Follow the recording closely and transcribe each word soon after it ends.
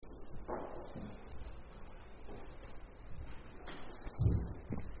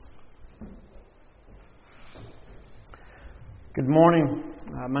Good morning.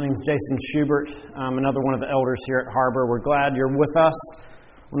 My name is Jason Schubert. I'm another one of the elders here at Harbor. We're glad you're with us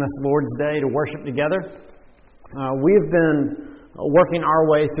on this Lord's Day to worship together. We have been working our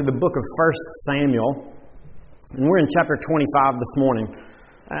way through the book of 1 Samuel, and we're in chapter 25 this morning.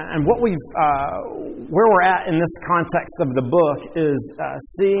 And where we're at in this context of the book is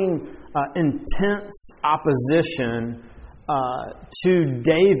seeing intense opposition to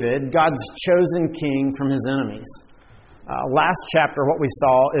David, God's chosen king, from his enemies. Last chapter, what we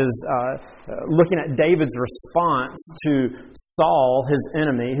saw is looking at David's response to Saul, his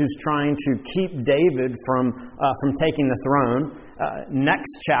enemy, who's trying to keep David from taking the throne.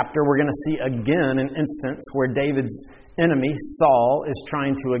 Next chapter, we're going to see again an instance where David's enemy, Saul, is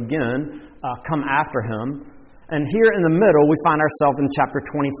trying to again come after him. And here in the middle, we find ourselves in chapter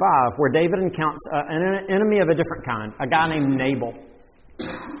 25, where David encounters an enemy of a different kind, a guy named Nabal.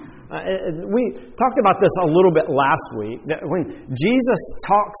 We talked about this a little bit last week, that when Jesus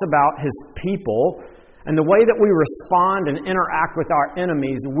talks about His people and the way that we respond and interact with our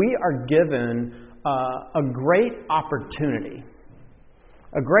enemies, we are given a great opportunity.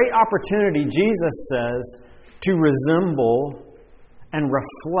 A great opportunity, Jesus says, to resemble and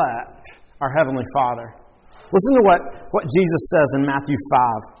reflect our Heavenly Father. Listen to what Jesus says in Matthew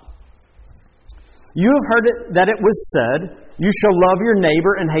 5. You have heard that it was said, you shall love your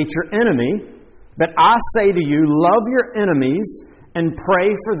neighbor and hate your enemy. But I say to you, love your enemies and pray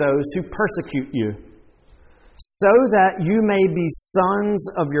for those who persecute you, so that you may be sons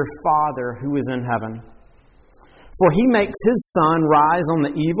of your Father who is in heaven. For He makes His sun rise on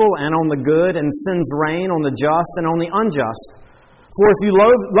the evil and on the good, and sends rain on the just and on the unjust. For if you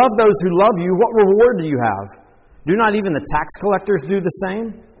love those who love you, what reward do you have? Do not even the tax collectors do the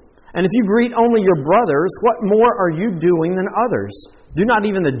same? And if you greet only your brothers, what more are you doing than others? Do not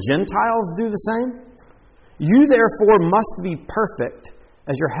even the Gentiles do the same? You therefore must be perfect,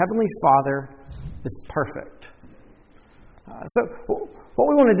 as your heavenly Father is perfect. So what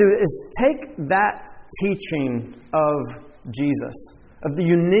we want to do is take that teaching of Jesus, of the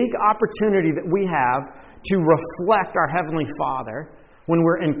unique opportunity that we have to reflect our Heavenly Father when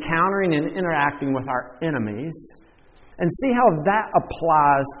we're encountering and interacting with our enemies, and see how that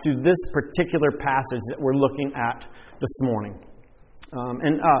applies to this particular passage that we're looking at this morning.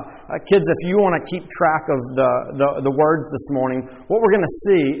 Kids, if you want to keep track of the words this morning, what we're going to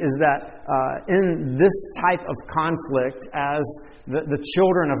see is that in this type of conflict, as the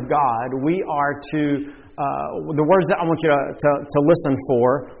children of God, we are to, the words that I want you to listen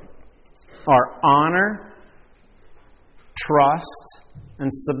for are honor, trust, and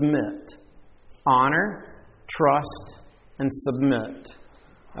submit. Honor, trust, and submit.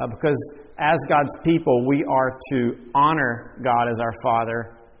 Because as God's people, we are to honor God as our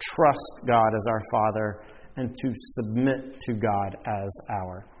Father, trust God as our Father, and to submit to God as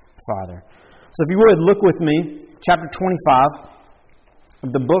our Father. So if you would, look with me, chapter 25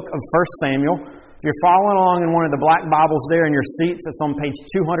 of the book of 1 Samuel. If you're following along in one of the black Bibles there in your seats, it's on page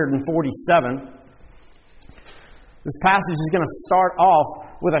 247. This passage is going to start off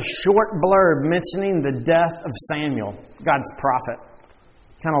with a short blurb mentioning the death of Samuel, God's prophet.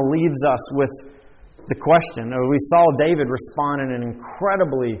 Kind of leaves us with the question. We saw David respond in an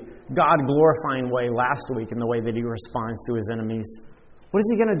incredibly God-glorifying way last week in the way that he responds to his enemies. What is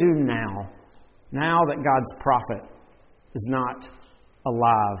he going to do now that God's prophet is not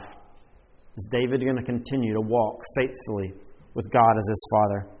alive? Is David going to continue to walk faithfully with God as his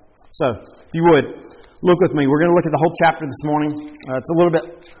Father? So, if you would, look with me. We're going to look at the whole chapter this morning. It's a little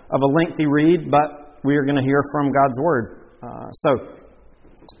bit of a lengthy read, but we are going to hear from God's Word. So,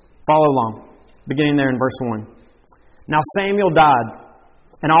 follow along, beginning there in verse 1. Now Samuel died,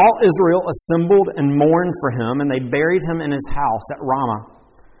 and all Israel assembled and mourned for him, and they buried him in his house at Ramah.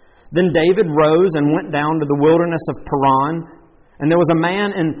 Then David rose and went down to the wilderness of Paran, and there was a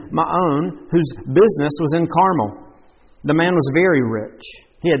man in Maon whose business was in Carmel. The man was very rich.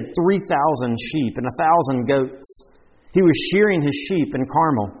 He had 3,000 sheep and 1,000 goats. He was shearing his sheep in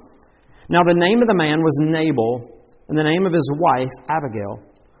Carmel. Now the name of the man was Nabal, and the name of his wife Abigail.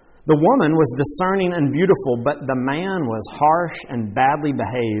 The woman was discerning and beautiful, but the man was harsh and badly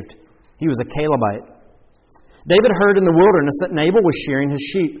behaved. He was a Calebite. David heard in the wilderness that Nabal was shearing his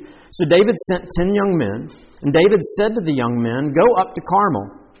sheep. So David sent 10 young men, and David said to the young men, Go up to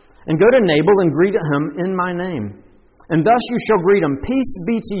Carmel, and go to Nabal and greet him in my name. And thus you shall greet him, Peace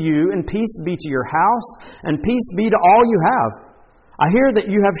be to you, and peace be to your house, and peace be to all you have. I hear that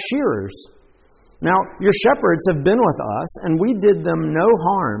you have shearers. Now your shepherds have been with us, and we did them no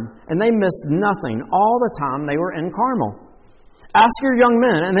harm, and they missed nothing all the time they were in Carmel. Ask your young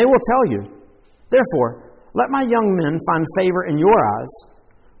men, and they will tell you. Therefore, let my young men find favor in your eyes,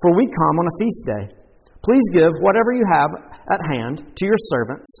 for we come on a feast day. Please give whatever you have at hand to your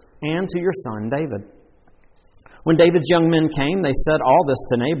servants and to your son David." When David's young men came, they said all this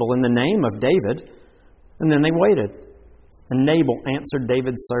to Nabal in the name of David, and then they waited. And Nabal answered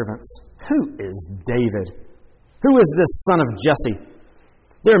David's servants, "Who is David? Who is this son of Jesse?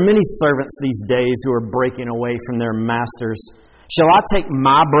 There are many servants these days who are breaking away from their masters. Shall I take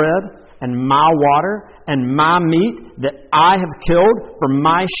my bread and my water and my meat that I have killed for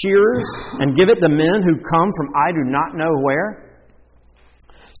my shearers and give it to men who come from I do not know where?"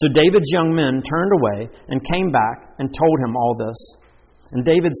 So David's young men turned away and came back and told him all this. And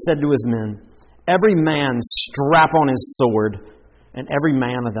David said to his men, "Every man strap on his sword." And every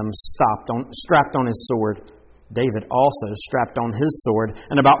man of them strapped on his sword. David also strapped on his sword,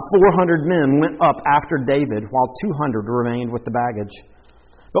 and about 400 men went up after David, while 200 remained with the baggage.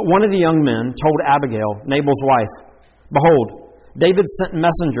 But one of the young men told Abigail, Nabal's wife, "Behold, David sent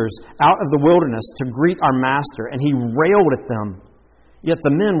messengers out of the wilderness to greet our master, and he railed at them. Yet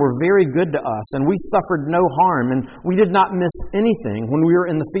the men were very good to us, and we suffered no harm, and we did not miss anything when we were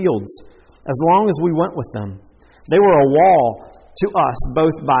in the fields, as long as we went with them. They were a wall to us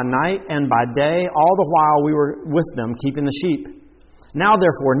both by night and by day, all the while we were with them keeping the sheep. Now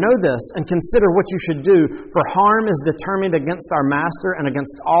therefore know this, and consider what you should do, for harm is determined against our master and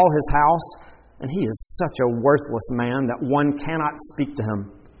against all his house, and he is such a worthless man that one cannot speak to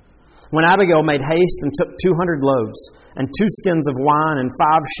him." When Abigail made haste and took 200 loaves, and 2 skins of wine, and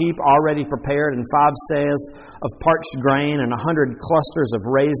 5 sheep already prepared, and 5 seahs of parched grain, and 100 clusters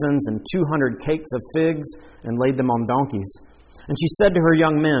of raisins, and 200 cakes of figs, and laid them on donkeys. And she said to her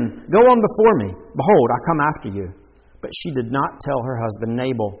young men, "Go on before me. Behold, I come after you." But she did not tell her husband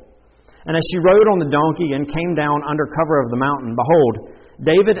Nabal. And as she rode on the donkey and came down under cover of the mountain, behold,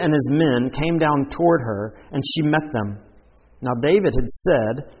 David and his men came down toward her, and she met them. Now David had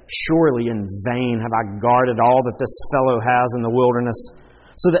said, "Surely in vain have I guarded all that this fellow has in the wilderness,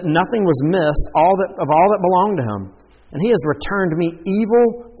 so that nothing was missed of all that belonged to him. And he has returned me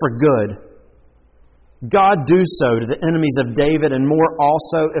evil for good. God do so to the enemies of David, and more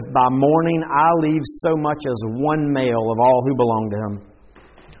also, if by morning I leave so much as one male of all who belong to him."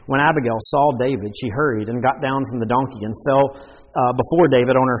 When Abigail saw David, she hurried and got down from the donkey and fell before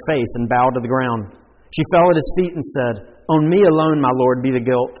David on her face and bowed to the ground. She fell at his feet and said, "On me alone, my Lord, be the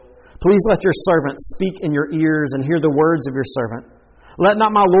guilt. Please let your servant speak in your ears and hear the words of your servant. Let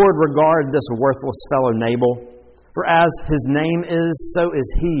not my Lord regard this worthless fellow Nabal, for as his name is, so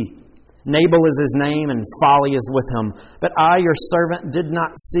is he. Nabal is his name, and folly is with him. But I, your servant, did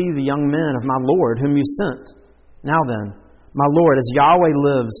not see the young men of my Lord whom you sent. Now then, my Lord, as Yahweh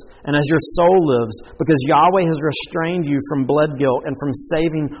lives, and as your soul lives, because Yahweh has restrained you from blood guilt and from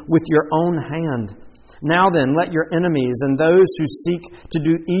saving with your own hand. Now then, let your enemies and those who seek to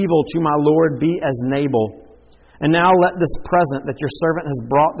do evil to my Lord be as Nabal. And now let this present that your servant has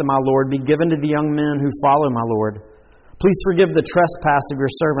brought to my Lord be given to the young men who follow my Lord. Please forgive the trespass of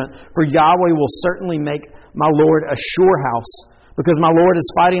your servant, for Yahweh will certainly make my Lord a sure house, because my Lord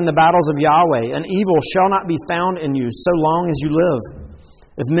is fighting the battles of Yahweh, and evil shall not be found in you so long as you live.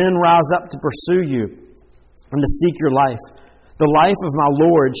 If men rise up to pursue you and to seek your life, the life of my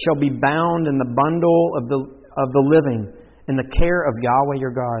Lord shall be bound in the bundle of the living in the care of Yahweh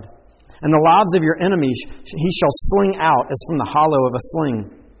your God. And the lives of your enemies he shall sling out as from the hollow of a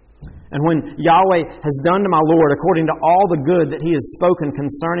sling. And when Yahweh has done to my Lord according to all the good that he has spoken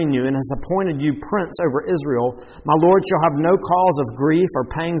concerning you and has appointed you prince over Israel, my Lord shall have no cause of grief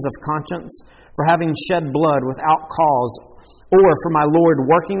or pangs of conscience for having shed blood without cause, or for my Lord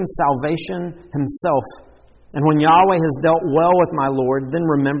working salvation himself. And when Yahweh has dealt well with my Lord, then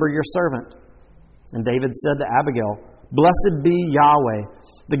remember your servant." And David said to Abigail, "Blessed be Yahweh,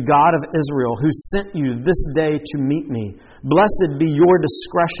 the God of Israel, who sent you this day to meet me. Blessed be your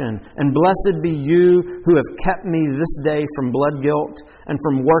discretion, and blessed be you who have kept me this day from blood guilt and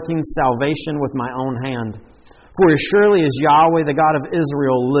from working salvation with my own hand. For as surely as Yahweh, the God of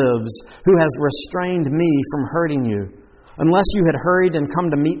Israel, lives, who has restrained me from hurting you. Unless you had hurried and come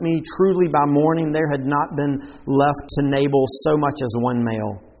to meet me, truly by morning there had not been left to Nabal so much as one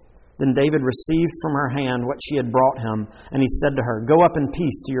male." Then David received from her hand what she had brought him, and he said to her, "Go up in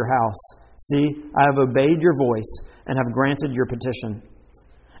peace to your house. See, I have obeyed your voice and have granted your petition."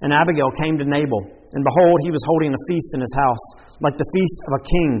 And Abigail came to Nabal, and behold, he was holding a feast in his house, like the feast of a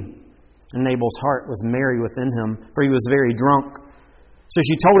king. And Nabal's heart was merry within him, for he was very drunk. So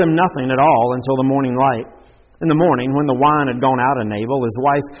she told him nothing at all until the morning light. In the morning, when the wine had gone out of Nabal, his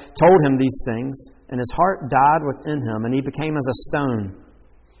wife told him these things, and his heart died within him, and he became as a stone.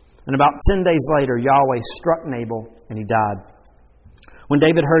 And about 10 days later, Yahweh struck Nabal, and he died. When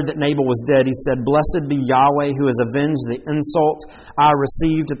David heard that Nabal was dead, he said, "Blessed be Yahweh, who has avenged the insult I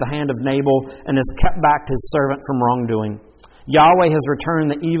received at the hand of Nabal, and has kept back his servant from wrongdoing. Yahweh has returned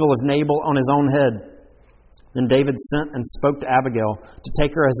the evil of Nabal on his own head." Then David sent and spoke to Abigail to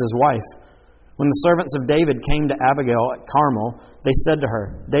take her as his wife. When the servants of David came to Abigail at Carmel, they said to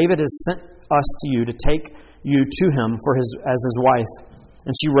her, "David has sent us to you to take you to him as his wife."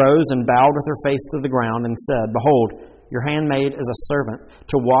 And she rose and bowed with her face to the ground and said, "Behold, your handmaid is a servant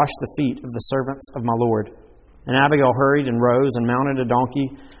to wash the feet of the servants of my Lord." And Abigail hurried and rose and mounted a donkey,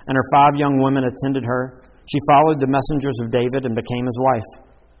 and her 5 young women attended her. She followed the messengers of David and became his wife.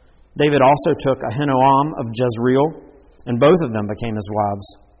 David also took Ahinoam of Jezreel, and both of them became his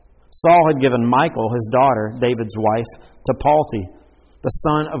wives. Saul had given Michal, his daughter, David's wife, to Palti, the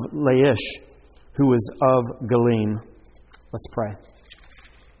son of Laish, who was of Galim. Let's pray.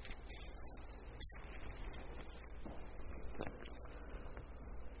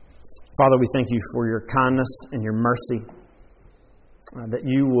 Father, we thank you for your kindness and your mercy, that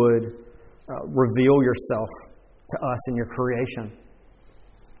you would reveal yourself to us in your creation.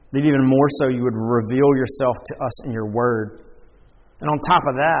 That even more so, you would reveal yourself to us in your word. And on top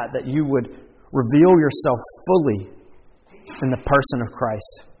of that, that you would reveal yourself fully in the person of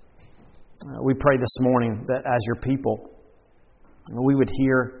Christ. We pray this morning that as your people, we would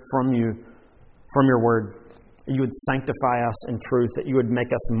hear from you, from your word. That you would sanctify us in truth, that you would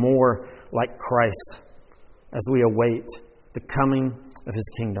make us more like Christ as we await the coming of his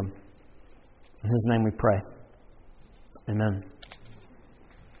kingdom. In his name we pray. Amen.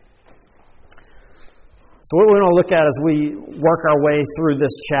 So what we're going to look at as we work our way through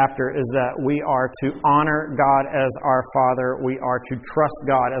this chapter is that we are to honor God as our Father, we are to trust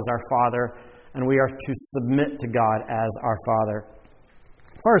God as our Father, and we are to submit to God as our Father.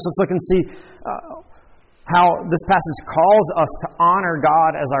 First, let's look and see how this passage calls us to honor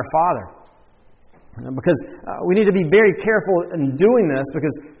God as our Father. Because we need to be very careful in doing this,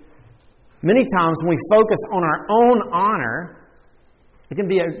 because many times when we focus on our own honor, it can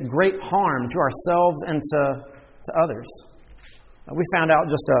be a great harm to ourselves and to others. We found out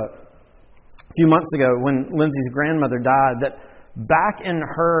just a few months ago when Lindsay's grandmother died that back in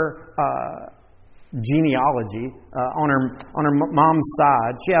her genealogy, on her mom's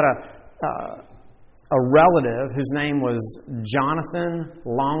side, she had a relative whose name was Jonathan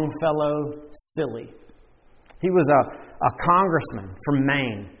Longfellow Silly. He was a congressman from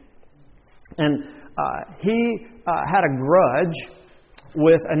Maine. And he had a grudge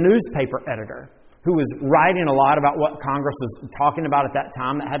with a newspaper editor who was writing a lot about what Congress was talking about at that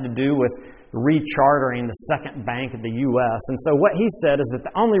time that had to do with rechartering the second bank of the U.S. And so what he said is that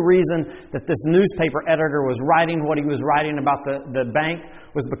the only reason that this newspaper editor was writing what he was writing about the bank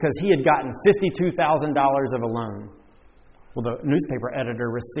was because he had gotten $52,000 of a loan. Well, the newspaper editor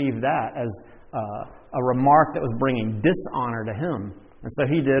received that as a remark that was bringing dishonor to him. And so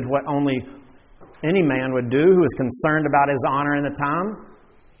he did what only any man would do who was concerned about his honor in the time,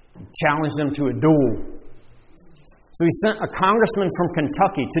 challenged him to a duel. So he sent a congressman from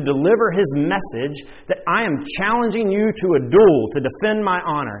Kentucky to deliver his message that I am challenging you to a duel to defend my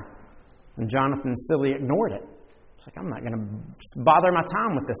honor. And Jonathan Silly ignored it. He's like, I'm not going to bother my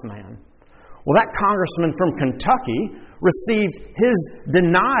time with this man. Well, that congressman from Kentucky received his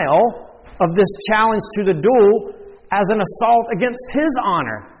denial of this challenge to the duel as an assault against his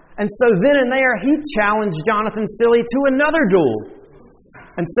honor. And so then and there, he challenged Jonathan Silly to another duel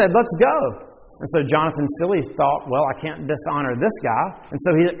and said, let's go. And so Jonathan Silly thought, well, I can't dishonor this guy. And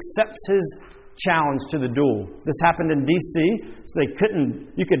so he accepts his challenge to the duel. This happened in D.C., so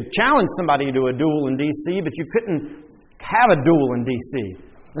you could challenge somebody to a duel in D.C., but you couldn't have a duel in D.C.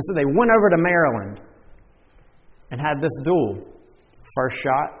 And so they went over to Maryland and had this duel. First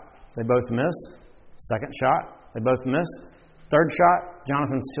shot, they both missed. Second shot, they both missed. Third shot,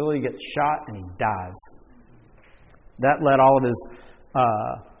 Jonathan Silly gets shot and he dies. That led all of his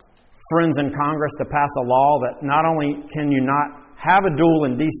friends in Congress to pass a law that not only can you not have a duel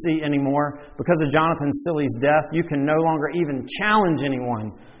in D.C. anymore, because of Jonathan Silly's death, you can no longer even challenge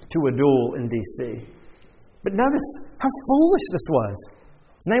anyone to a duel in D.C. But notice how foolish this was.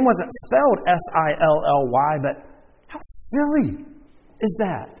 His name wasn't spelled S-I-L-L-Y, but how silly is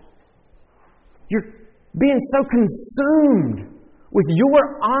that? You're being so consumed with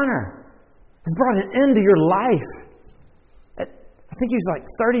your honor has brought an end to your life. I think he was like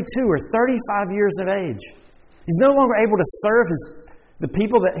 32 or 35 years of age. He's no longer able to serve the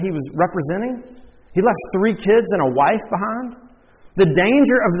people that he was representing. He left 3 kids and a wife behind. The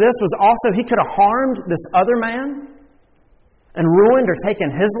danger of this was also he could have harmed this other man. and ruined or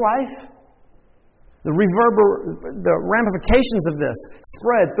taken his life? The ramifications of this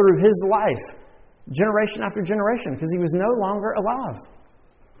spread through his life, generation after generation, because he was no longer alive.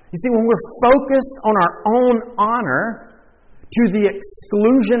 You see, when we're focused on our own honor to the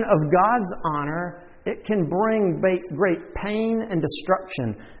exclusion of God's honor, it can bring great pain and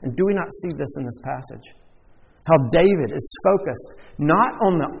destruction. And do we not see this in this passage? How David is focused not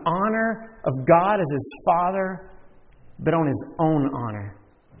on the honor of God as his father, but on his own honor.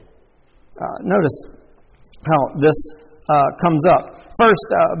 Notice how this comes up.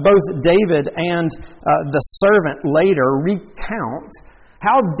 First, both David and the servant later recount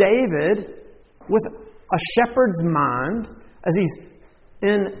how David, with a shepherd's mind, as he's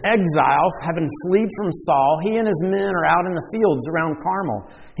in exile, having fled from Saul, he and his men are out in the fields around Carmel.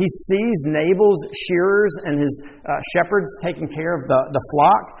 He sees Nabal's shearers and his shepherds taking care of the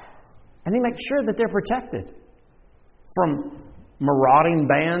flock, and he makes sure that they're protected from marauding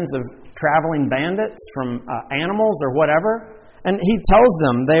bands of traveling bandits, from animals or whatever. And he tells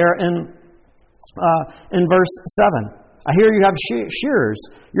them there in verse 7, I hear you have shearers.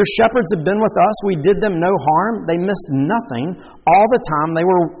 Your shepherds have been with us. We did them no harm. They missed nothing all the time they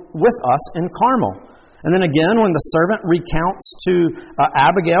were with us in Carmel. And then again, when the servant recounts to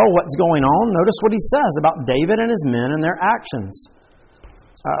Abigail what's going on, notice what he says about David and his men and their actions.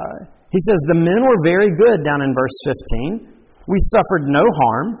 He says, the men were very good down in verse 15. We suffered no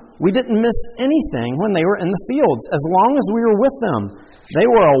harm. We didn't miss anything when they were in the fields, as long as we were with them. They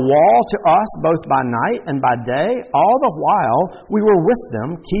were a wall to us both by night and by day. All the while we were with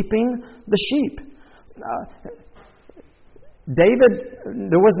them, keeping the sheep. David,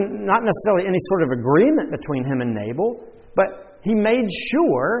 there was not necessarily any sort of agreement between him and Nabal, but he made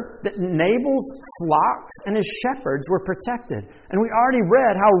sure that Nabal's flocks and his shepherds were protected. And we already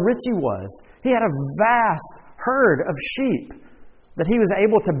read how rich he was. He had a vast herd of sheep that he was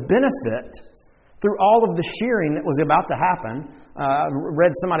able to benefit through all of the shearing that was about to happen. I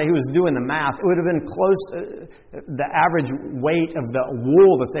read somebody who was doing the math. It would have been close to the average weight of the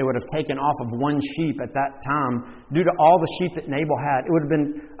wool that they would have taken off of one sheep at that time. Due to all the sheep that Nabal had, it would have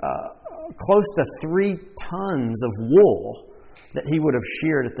been close to 3 tons of wool that he would have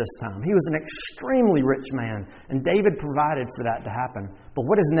sheared at this time. He was an extremely rich man, and David provided for that to happen. But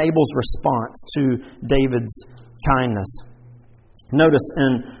what is Nabal's response to David's kindness? Notice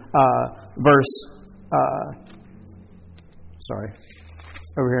in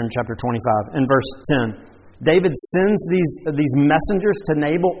over here in chapter 25, in verse 10, David sends these messengers to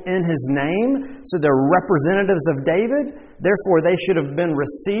Nabal in his name, so they're representatives of David. Therefore, they should have been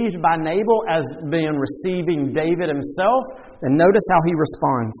received by Nabal as being receiving David himself. And notice how he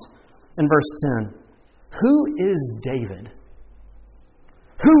responds in verse 10. Who is David?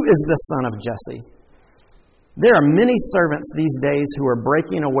 Who is the son of Jesse? There are many servants these days who are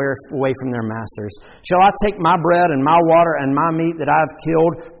breaking away from their masters. Shall I take my bread and my water and my meat that I have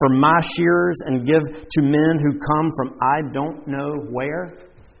killed for my shearers and give to men who come from I don't know where?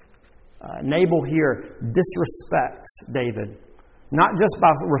 Nabal here disrespects David, not just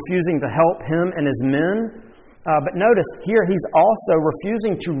by refusing to help him and his men, but notice here he's also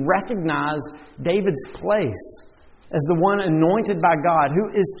refusing to recognize David's place as the one anointed by God who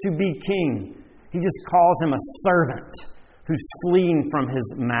is to be king. He just calls him a servant who's fleeing from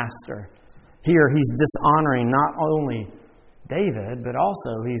his master. Here he's dishonoring not only David, but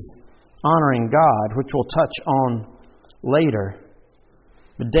also he's honoring God, which we'll touch on later.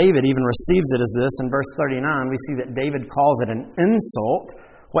 But David even receives it as this. In verse 39, we see that David calls it an insult,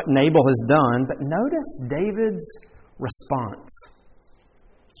 what Nabal has done. But notice David's response.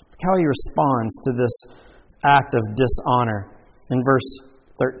 Look how he responds to this act of dishonor in verse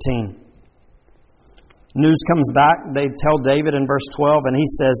 13. News comes back. They tell David in verse 12, and he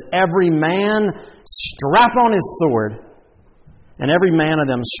says, every man strap on his sword. And every man of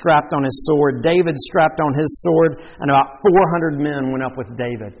them strapped on his sword. David strapped on his sword, and about 400 men went up with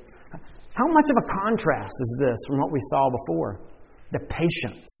David. How much of a contrast is this from what we saw before? The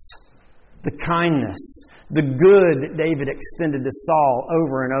patience, the kindness, the good that David extended to Saul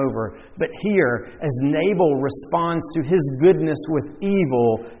over and over. But here, as Nabal responds to his goodness with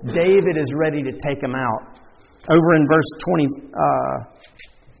evil, David is ready to take him out. Over in verse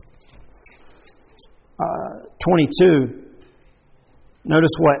 22,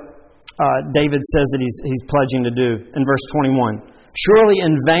 notice what David says that he's pledging to do in verse 21. Surely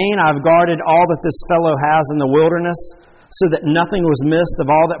in vain I've guarded all that this fellow has in the wilderness, so that nothing was missed of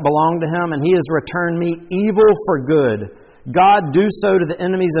all that belonged to him, and he has returned me evil for good. God, do so to the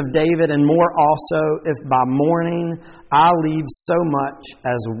enemies of David, and more also, if by morning I leave so much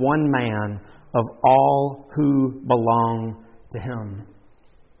as one man of all who belong to him,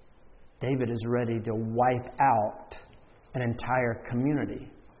 David is ready to wipe out an entire community.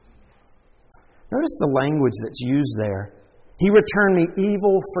 Notice the language that's used there. He returned me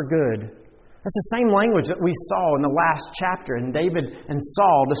evil for good. That's the same language that we saw in the last chapter in David and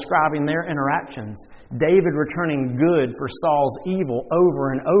Saul describing their interactions. David returning good for Saul's evil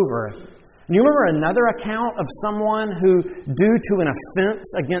over and over. And you remember another account of someone who, due to an offense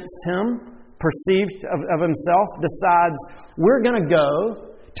against him, perceived of himself, decides, we're going to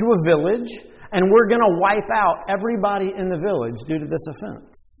go to a village and we're going to wipe out everybody in the village due to this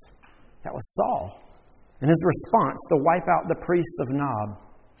offense. That was Saul. And his response to wipe out the priests of Nob.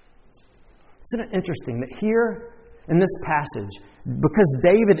 Isn't it interesting that here in this passage, because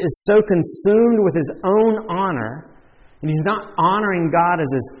David is so consumed with his own honor, and he's not honoring God as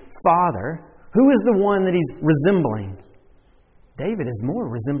his father, who is the one that he's resembling? David is more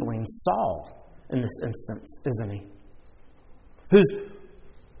resembling Saul in this instance, isn't he?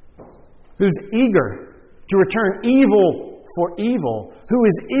 Who's eager to return evil for evil, who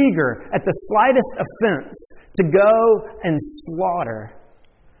is eager at the slightest offense to go and slaughter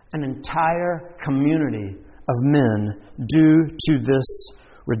an entire community of men due to this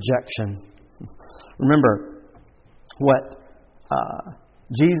rejection. Remember what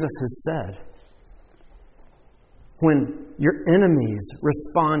Jesus has said. When your enemies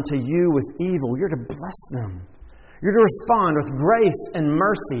respond to you with evil, you're to bless them. You're to respond with grace and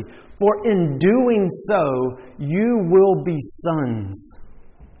mercy, for in doing so, you will be sons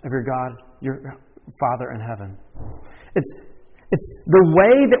of your God, your Father in heaven. It's the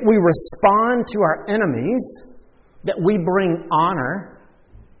way that we respond to our enemies that we bring honor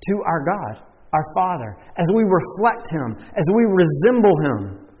to our God, our Father, as we reflect Him, as we resemble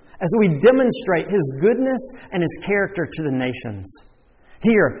Him, as we demonstrate His goodness and His character to the nations.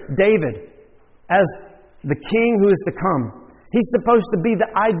 Here, David, as the king who is to come, he's supposed to be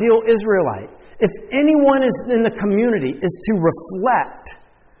the ideal Israelite. If anyone is in the community is to reflect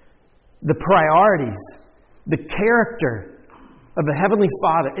the priorities, the character of the Heavenly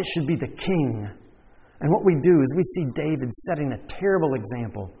Father, it should be the king. And what we do is we see David setting a terrible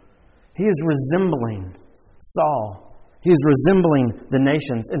example. He is resembling Saul. He is resembling the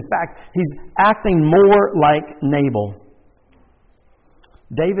nations. In fact, he's acting more like Nabal.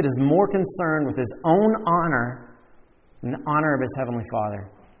 David is more concerned with his own honor than the honor of his Heavenly Father.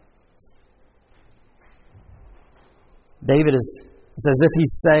 David is, it's as if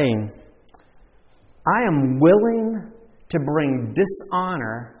he's saying, I am willing to bring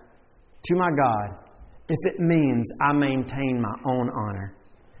dishonor to my God if it means I maintain my own honor.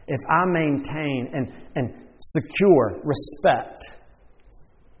 If I maintain and secure respect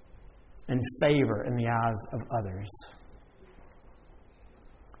and favor in the eyes of others.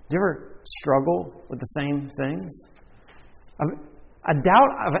 Do you ever struggle with the same things? I doubt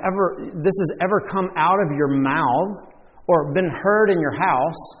this has ever come out of your mouth or been heard in your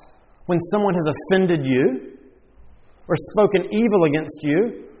house when someone has offended you or spoken evil against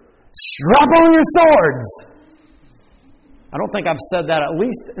you. Strap on your swords! I don't think I've said that at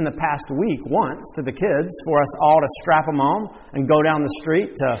least in the past week once to the kids for us all to strap them on and go down the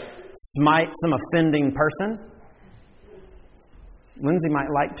street to smite some offending person. Lindsay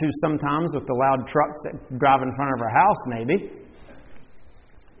might like to sometimes with the loud trucks that drive in front of her house, maybe.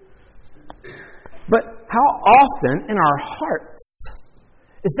 But how often in our hearts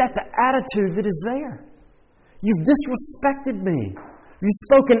is that the attitude that is there? You've disrespected me. You've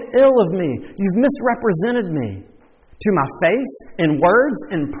spoken ill of me. You've misrepresented me. To my face, in words,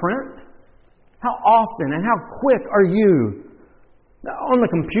 in print. How often and how quick are you on the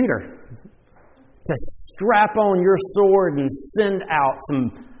computer to strap on your sword and send out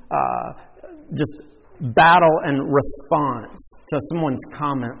some just battle and response to someone's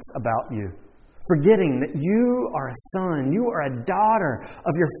comments about you? Forgetting that you are a son, you are a daughter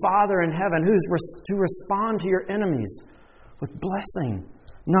of your Father in heaven who's to respond to your enemies with blessing,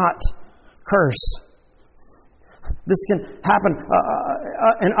 not curse. This can happen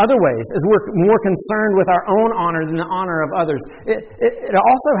in other ways as we're more concerned with our own honor than the honor of others. It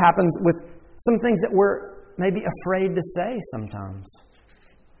also happens with some things that we're maybe afraid to say sometimes.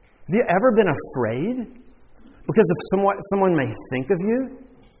 Have you ever been afraid because of someone may think of you?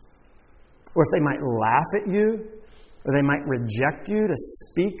 Or if they might laugh at you? Or they might reject you to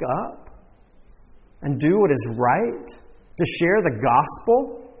speak up and do what is right? To share the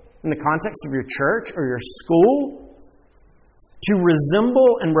gospel in the context of your church or your school? To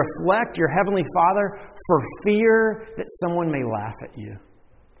resemble and reflect your Heavenly Father for fear that someone may laugh at you.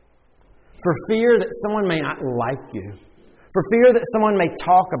 For fear that someone may not like you. for fear that someone may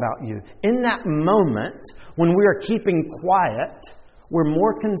talk about you. In that moment, when we are keeping quiet, we're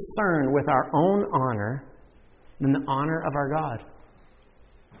more concerned with our own honor than the honor of our God.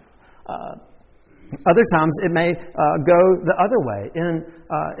 Other times it may go the other way in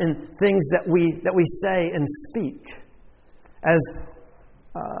things that we say and speak. As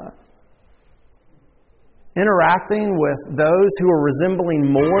interacting with those who are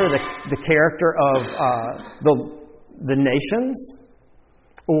resembling more the character of the nations,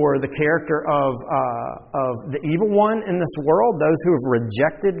 or the character of the evil one in this world, those who have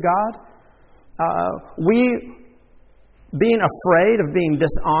rejected God, we, being afraid of being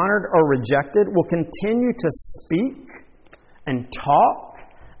dishonored or rejected, will continue to speak and talk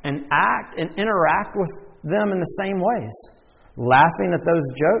and act and interact with them in the same ways. Laughing at those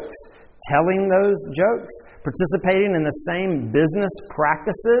jokes, telling those jokes, participating in the same business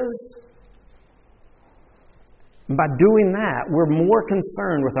practices. And by doing that, we're more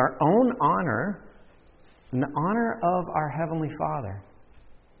concerned with our own honor than the honor of our Heavenly Father.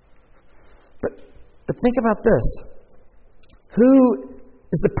 But think about this. Who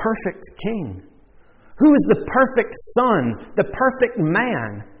is the perfect king? Who is the perfect son, the perfect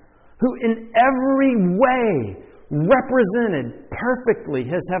man, who in every way represented perfectly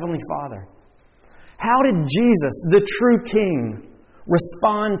His Heavenly Father? How did Jesus, the true King,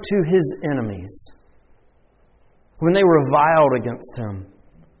 respond to His enemies when they reviled against Him,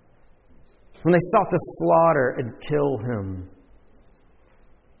 when they sought to slaughter and kill Him?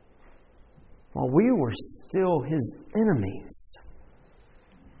 While we were still His enemies,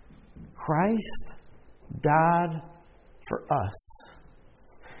 Christ died for us.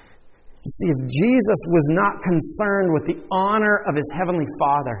 You see, if Jesus was not concerned with the honor of His Heavenly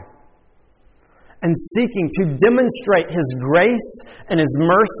Father and seeking to demonstrate His grace and His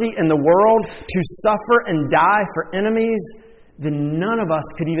mercy in the world to suffer and die for enemies, then none of us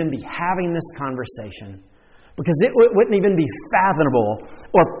could even be having this conversation. Because it wouldn't even be fathomable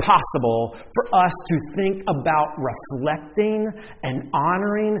or possible for us to think about reflecting and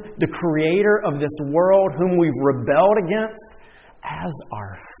honoring the Creator of this world whom we've rebelled against as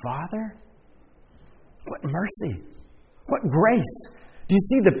our Father. What mercy! What grace! Do you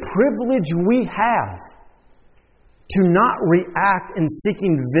see the privilege we have to not react in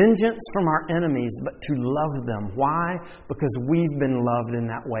seeking vengeance from our enemies, but to love them? Why? Because we've been loved in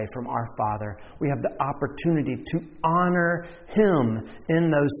that way from our Father. We have the opportunity to honor Him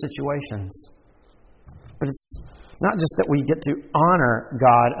in those situations. But it's not just that we get to honor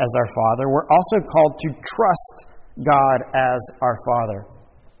God as our Father, we're also called to trust God as our Father.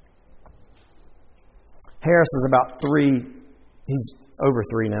 Harris is about he's over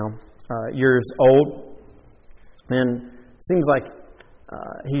 3 now, years old. And it seems like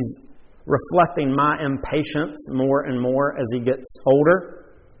he's reflecting my impatience more and more as he gets older.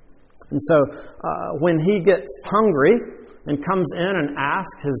 And so when he gets hungry and comes in and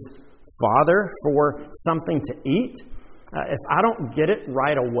asks his father for something to eat, if I don't get it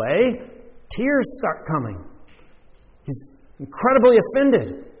right away, tears start coming. He's incredibly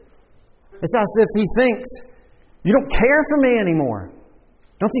offended. It's as if he thinks, you don't care for me anymore.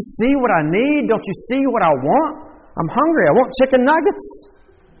 Don't you see what I need? Don't you see what I want? I'm hungry. I want chicken nuggets.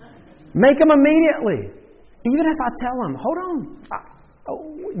 Make them immediately. Even if I tell them, hold on.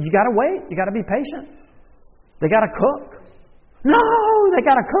 You got to wait. You got to be patient. They got to cook. No, they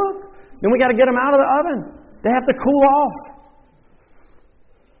got to cook. Then we got to get them out of the oven. They have to cool off.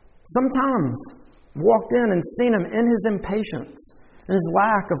 Sometimes I've walked in and seen him in his impatience and his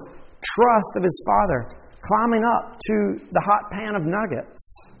lack of trust of his father, climbing up to the hot pan of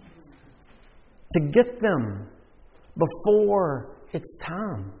nuggets to get them before it's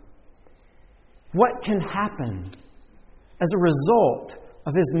time. What can happen as a result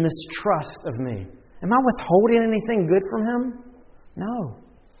of his mistrust of me? Am I withholding anything good from him? No.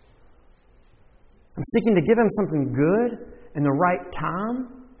 I'm seeking to give him something good in the right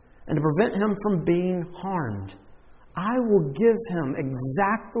time and to prevent him from being harmed. I will give him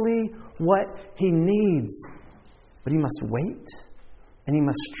exactly what he needs. But he must wait and he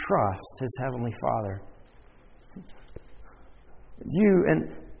must trust his Heavenly Father. You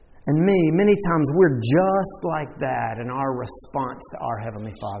and me, many times we're just like that in our response to our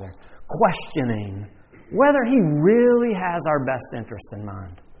Heavenly Father, questioning whether He really has our best interest in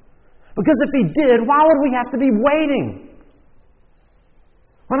mind. Because if He did, why would we have to be waiting?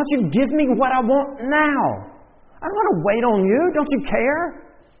 Why don't you give me what I want now? I don't want to wait on you. Don't you care?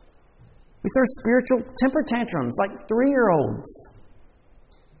 We throw spiritual temper tantrums like 3-year-olds.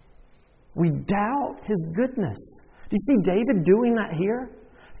 We doubt His goodness. Do you see David doing that here?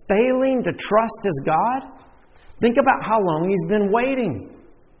 Failing to trust his God? Think about how long he's been waiting.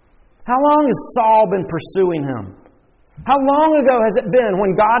 How long has Saul been pursuing him? How long ago has it been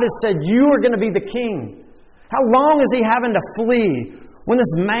when God has said, you are going to be the king? How long is he having to flee when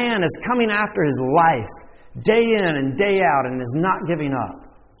this man is coming after his life day in and day out and is not giving up?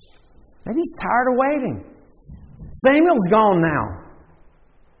 Maybe he's tired of waiting. Samuel's gone now.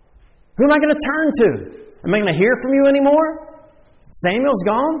 Who am I going to turn to? Am I going to hear from you anymore? Samuel's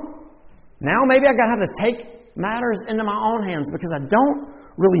gone. Now maybe I've got to have to take matters into my own hands because I don't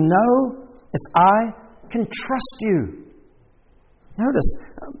really know if I can trust you. Notice,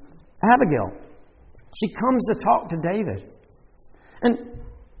 Abigail, she comes to talk to David. And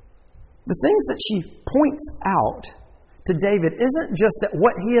the things that she points out to David isn't just that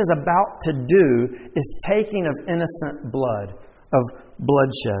what he is about to do is taking of innocent blood, of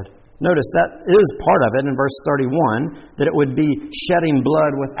bloodshed. Notice that is part of it in verse 31, that it would be shedding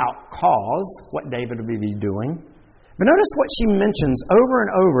blood without cause, what David would be doing. But notice what she mentions over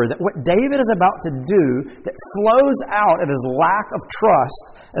and over, that what David is about to do that flows out of his lack of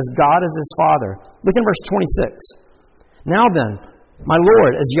trust as God is his father. Look in verse 26. Now then, my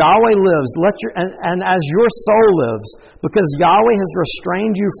Lord, as Yahweh lives, and as your soul lives, because Yahweh has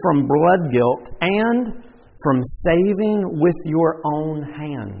restrained you from blood guilt and from saving with your own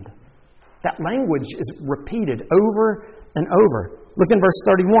hand. That language is repeated over and over. Look in verse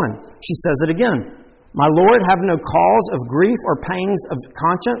 31. She says it again. My Lord, have no cause of grief or pangs of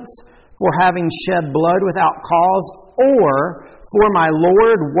conscience for having shed blood without cause, or for my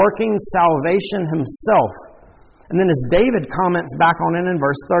Lord working salvation himself. And then as David comments back on it in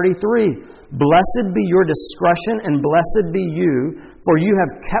verse 33, blessed be your discretion and blessed be you, for you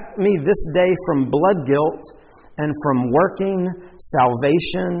have kept me this day from blood guilt and from working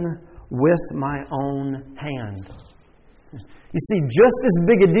salvation with my own hand. You see, just as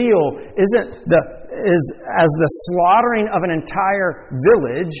big a deal as the slaughtering of an entire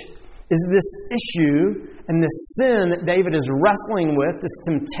village is this issue and this sin that David is wrestling with, this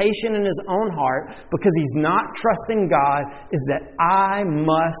temptation in his own heart, because he's not trusting God, is that I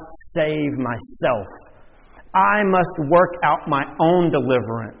must save myself. I must work out my own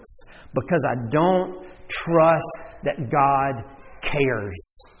deliverance because I don't trust that God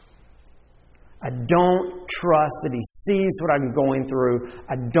cares. I don't trust that He sees what I'm going through.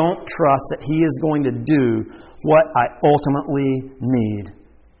 I don't trust that He is going to do what I ultimately need.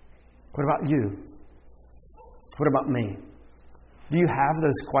 What about you? What about me? Do you have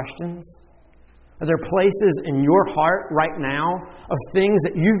those questions? Are there places in your heart right now of things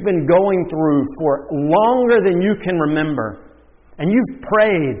that you've been going through for longer than you can remember? And you've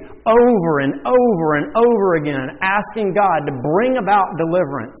prayed over and over and over again, asking God to bring about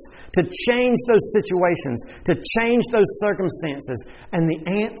deliverance, to change those situations, to change those circumstances. And the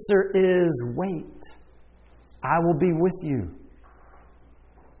answer is wait. I will be with you.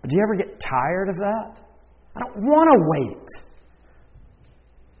 But do you ever get tired of that? I don't want to wait.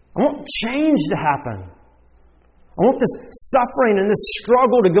 I want change to happen. I want this suffering and this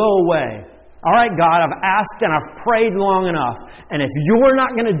struggle to go away. All right, God, I've asked and I've prayed long enough. And if you're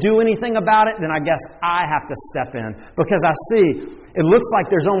not going to do anything about it, then I guess I have to step in. Because I see, it looks like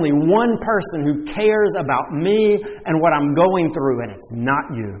there's only one person who cares about me and what I'm going through, and it's not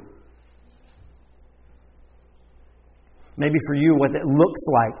you. Maybe for you, what it looks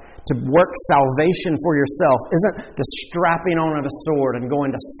like to work salvation for yourself isn't the strapping on of a sword and going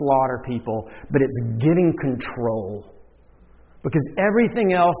to slaughter people, but it's getting control. Because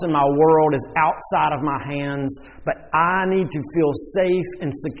everything else in my world is outside of my hands, but I need to feel safe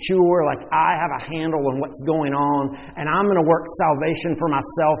and secure, like I have a handle on what's going on, and I'm going to work salvation for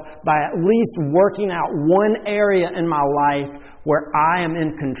myself by at least working out one area in my life where I am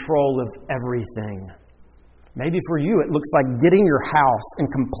in control of everything. Maybe for you, it looks like getting your house in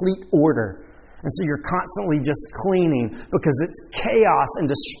complete order. And so you're constantly just cleaning because it's chaos and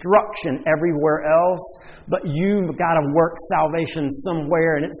destruction everywhere else. But you've got to work salvation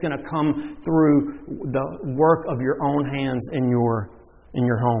somewhere, and it's going to come through the work of your own hands in your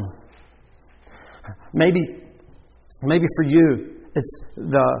home. Maybe for you, it's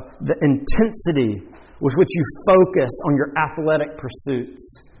the intensity with which you focus on your athletic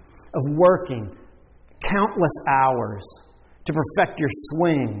pursuits of working countless hours to perfect your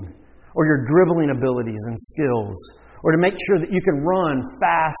swing or your dribbling abilities and skills, or to make sure that you can run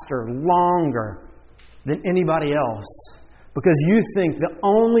faster, longer than anybody else, because you think the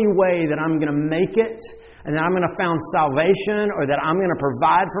only way that I'm going to make it and that I'm going to find salvation or that I'm going to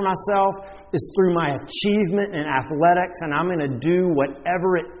provide for myself is through my achievement in athletics, and I'm going to do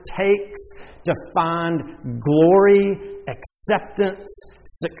whatever it takes to find glory, acceptance,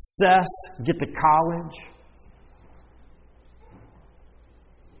 success, get to college.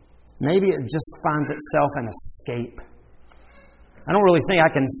 Maybe it just finds itself an escape. I don't really think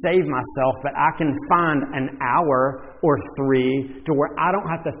I can save myself, but I can find an hour or 3 to where I don't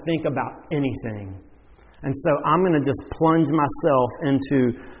have to think about anything. And so I'm going to just plunge myself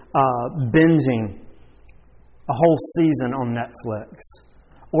into binging a whole season on Netflix,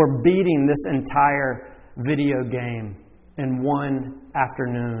 or beating this entire video game in one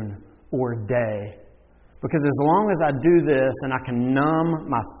afternoon or day. Because as long as I do this and I can numb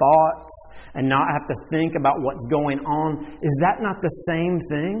my thoughts and not have to think about what's going on, is that not the same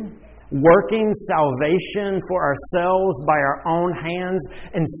thing? Working salvation for ourselves by our own hands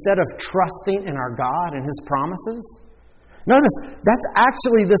instead of trusting in our God and His promises? Notice, that's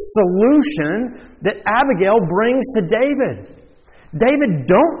actually the solution that Abigail brings to David. David,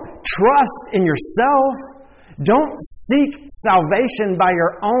 don't trust in yourself. Don't seek salvation by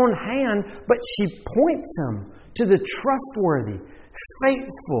your own hand, but she points him to the trustworthy,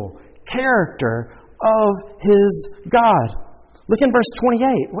 faithful character of his God. Look in verse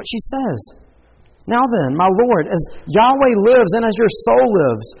 28, what she says. Now then, my Lord, as Yahweh lives and as your soul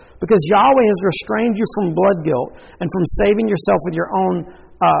lives, because Yahweh has restrained you from blood guilt and from saving yourself with your own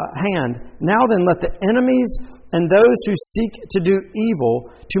hand, now then let the enemies and those who seek to do evil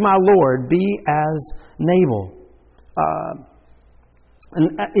to my Lord be as Nabal.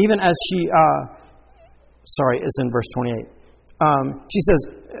 And even as she, it's in verse 28. She says,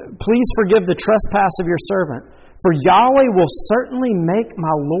 please forgive the trespass of your servant. For Yahweh will certainly make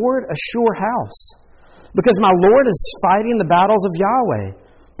my Lord a sure house, because my Lord is fighting the battles of Yahweh,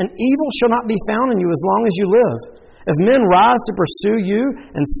 and evil shall not be found in you as long as you live. If men rise to pursue you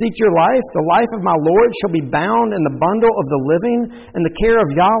and seek your life, the life of my Lord shall be bound in the bundle of the living in the care of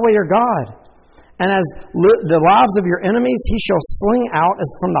Yahweh your God. And as the lives of your enemies he shall sling out as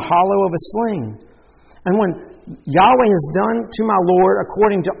from the hollow of a sling. And when Yahweh has done to my Lord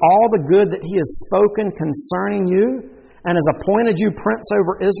according to all the good that He has spoken concerning you, and has appointed you prince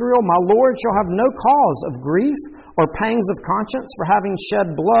over Israel, my Lord shall have no cause of grief or pangs of conscience for having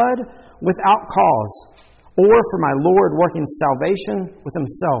shed blood without cause, or for my Lord working salvation with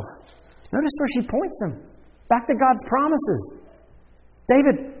Himself. Notice where she points him. Back to God's promises.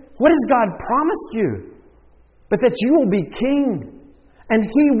 David, what has God promised you? But that you will be king, and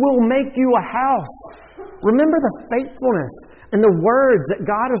He will make you a house. Remember the faithfulness and the words that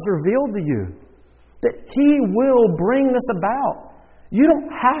God has revealed to you. That He will bring this about. You don't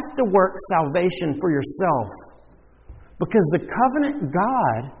have to work salvation for yourself, because the covenant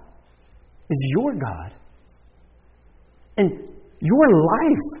God is your God. And your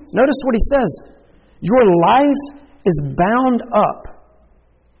life, notice what He says, your life is bound up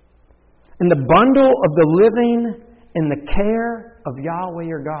in the bundle of the living in the care of Yahweh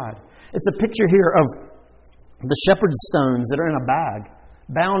your God. It's a picture here of the shepherd's stones that are in a bag,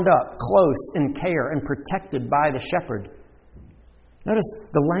 bound up close in care and protected by the shepherd. Notice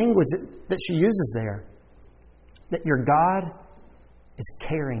the language that she uses there, that your God is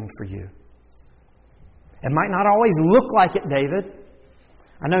caring for you. It might not always look like it, David.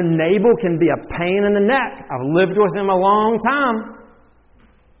 I know Nabal can be a pain in the neck. I've lived with him a long time.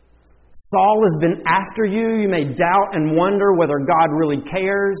 Saul has been after you. You may doubt and wonder whether God really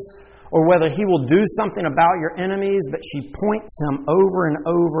cares, or whether He will do something about your enemies, but she points him over and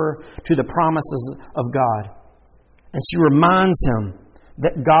over to the promises of God. And she reminds him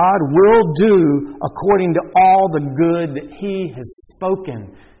that God will do according to all the good that He has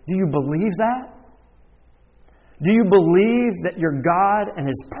spoken. Do you believe that? Do you believe that your God and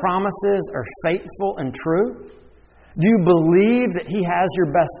His promises are faithful and true? Do you believe that He has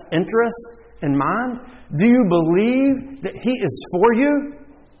your best interest in mind? Do you believe that He is for you?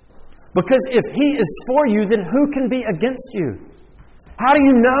 Because if He is for you, then who can be against you? How do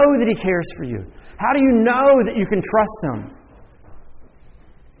you know that He cares for you? How do you know that you can trust Him?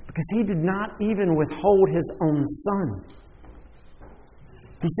 Because He did not even withhold His own Son.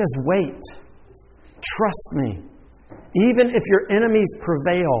 He says, wait, trust me. Even if your enemies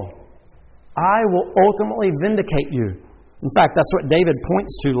prevail, I will ultimately vindicate you. In fact, that's what David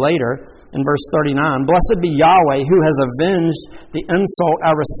points to later in verse 39. Blessed be Yahweh, who has avenged the insult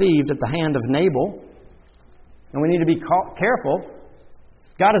I received at the hand of Nabal. And we need to be careful.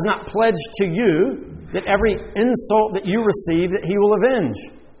 God has not pledged to you that every insult that you receive that He will avenge.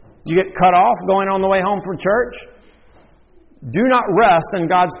 You get cut off going on the way home from church? Do not rest in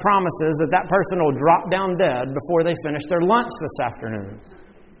God's promises that that person will drop down dead before they finish their lunch this afternoon.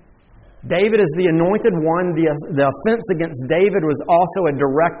 David is the anointed one. The offense against David was also a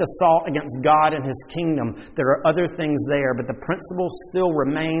direct assault against God and His kingdom. There are other things there, but the principle still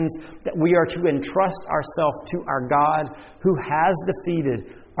remains that we are to entrust ourselves to our God, who has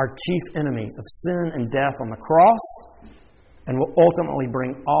defeated our chief enemy of sin and death on the cross, and will ultimately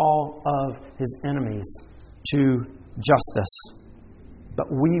bring all of His enemies to justice. But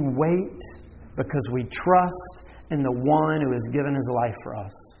we wait because we trust in the one who has given His life for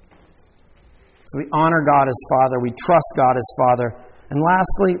us. So we honor God as Father, we trust God as Father, and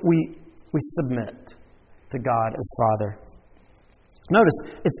lastly, we submit to God as Father. Notice,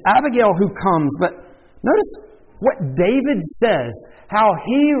 it's Abigail who comes, but notice what David says, how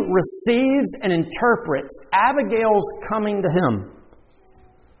he receives and interprets Abigail's coming to him.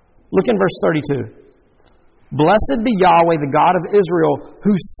 Look in verse 32. Blessed be Yahweh, the God of Israel,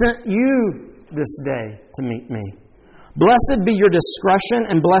 who sent you this day to meet me. Blessed be your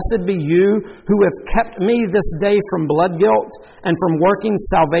discretion, and blessed be you who have kept me this day from blood guilt and from working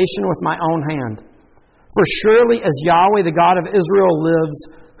salvation with my own hand. For surely as Yahweh, the God of Israel, lives,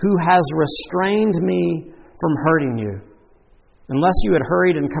 who has restrained me from hurting you. Unless you had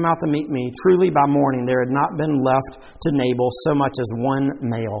hurried and come out to meet me, truly by morning there had not been left to Nabal so much as one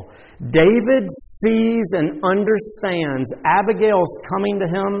male. David sees and understands Abigail's coming to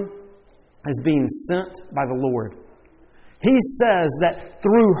him as being sent by the Lord. He says that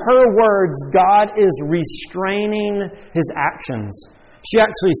through her words, God is restraining His actions. She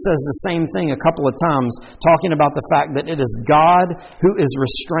actually says the same thing a couple of times, talking about the fact that it is God who is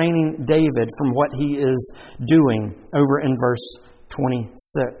restraining David from what he is doing over in verse 26.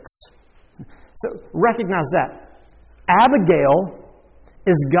 So recognize that. Abigail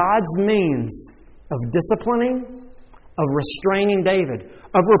is God's means of disciplining, of restraining David,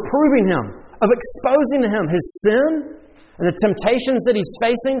 of reproving him, of exposing to him his sin and the temptations that he's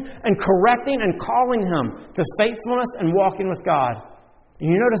facing, and correcting and calling him to faithfulness and walking with God. And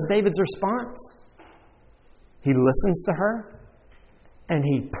you notice David's response? He listens to her and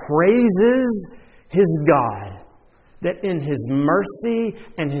he praises his God that in His mercy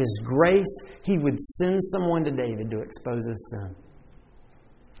and His grace He would send someone to David to expose his sin.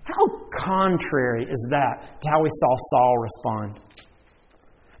 How contrary is that to how we saw Saul respond?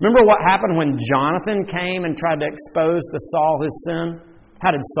 Remember what happened when Jonathan came and tried to expose to Saul his sin?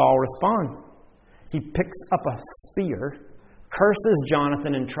 How did Saul respond? He picks up a spear, curses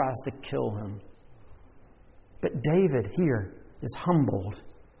Jonathan, and tries to kill him. But David here is humbled.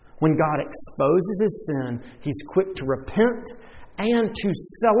 When God exposes his sin, he's quick to repent and to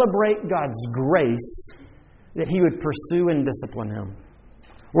celebrate God's grace that He would pursue and discipline him.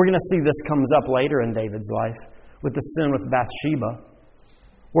 We're going to see this comes up later in David's life with the sin with Bathsheba,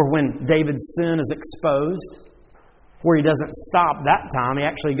 where when David's sin is exposed, where he doesn't stop that time, he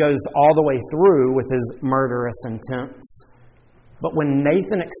actually goes all the way through with his murderous intents. But when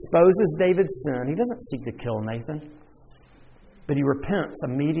Nathan exposes David's sin, he doesn't seek to kill Nathan, but he repents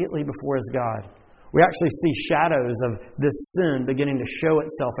immediately before his God. We actually see shadows of this sin beginning to show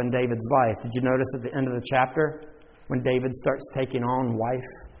itself in David's life. Did you notice at the end of the chapter when David starts taking on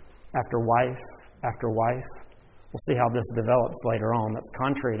wife after wife after wife? We'll see how this develops later on. That's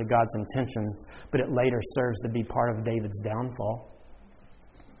contrary to God's intention, but it later serves to be part of David's downfall.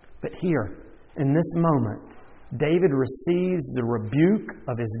 But here, in this moment, David receives the rebuke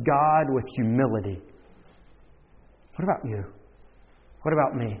of his God with humility. What about you? What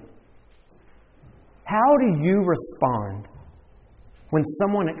about me? How do you respond when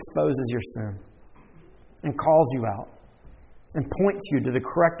someone exposes your sin and calls you out and points you to the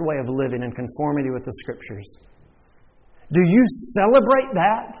correct way of living in conformity with the Scriptures? Do you celebrate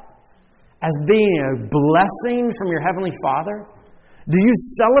that as being a blessing from your Heavenly Father? Do you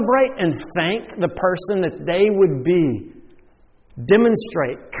celebrate and thank the person that they would be?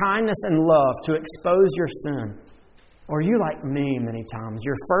 Demonstrate kindness and love to expose your sin. Or are you like me many times?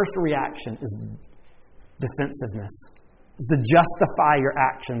 Your first reaction is defensiveness, is to justify your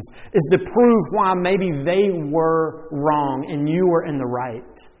actions, is to prove why maybe they were wrong and you were in the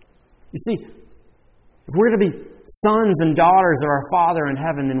right. You see, if we're to be sons and daughters of our Father in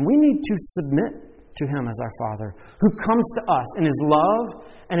heaven, then we need to submit to Him as our Father, who comes to us in His love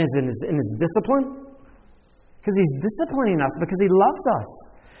and in His discipline. Because He's disciplining us because He loves us.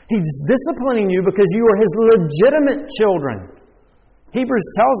 He's disciplining you because you are His legitimate children. Hebrews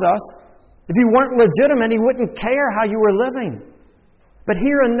tells us, if you weren't legitimate, He wouldn't care how you were living. But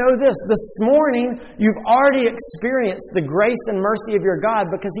hear and know this morning you've already experienced the grace and mercy of your God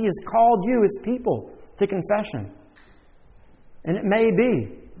because He has called you, His people, to confession. And it may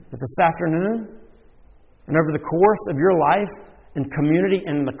be that this afternoon and over the course of your life and community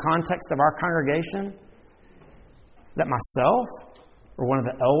in the context of our congregation, that myself or one of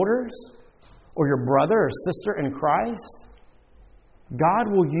the elders or your brother or sister in Christ,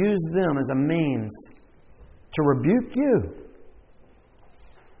 God will use them as a means to rebuke you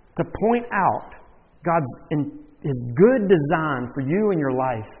to point out His good design for you and your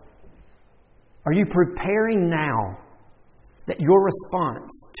life? Are you preparing now that your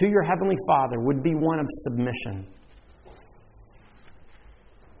response to your Heavenly Father would be one of submission?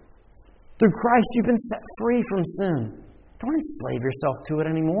 Through Christ, you've been set free from sin. Don't enslave yourself to it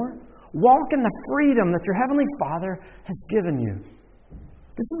anymore. Walk in the freedom that your Heavenly Father has given you.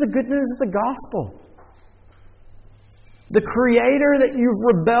 This is the good news of the gospel. The Creator that you've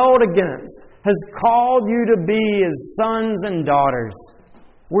rebelled against has called you to be His sons and daughters.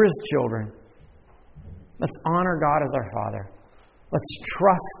 We're His children. Let's honor God as our Father. Let's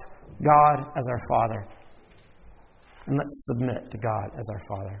trust God as our Father. And let's submit to God as our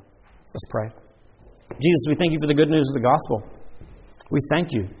Father. Let's pray. Jesus, we thank You for the good news of the gospel. We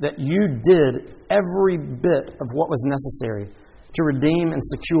thank You that You did every bit of what was necessary to redeem and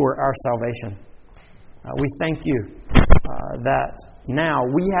secure our salvation. We thank You that now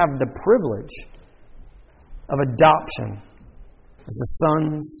we have the privilege of adoption as the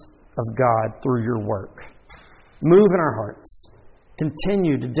sons of God through Your work. Move in our hearts.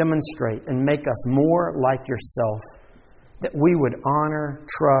 Continue to demonstrate and make us more like Yourself, that we would honor,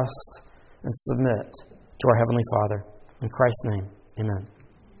 trust, and submit to our Heavenly Father. In Christ's name, amen.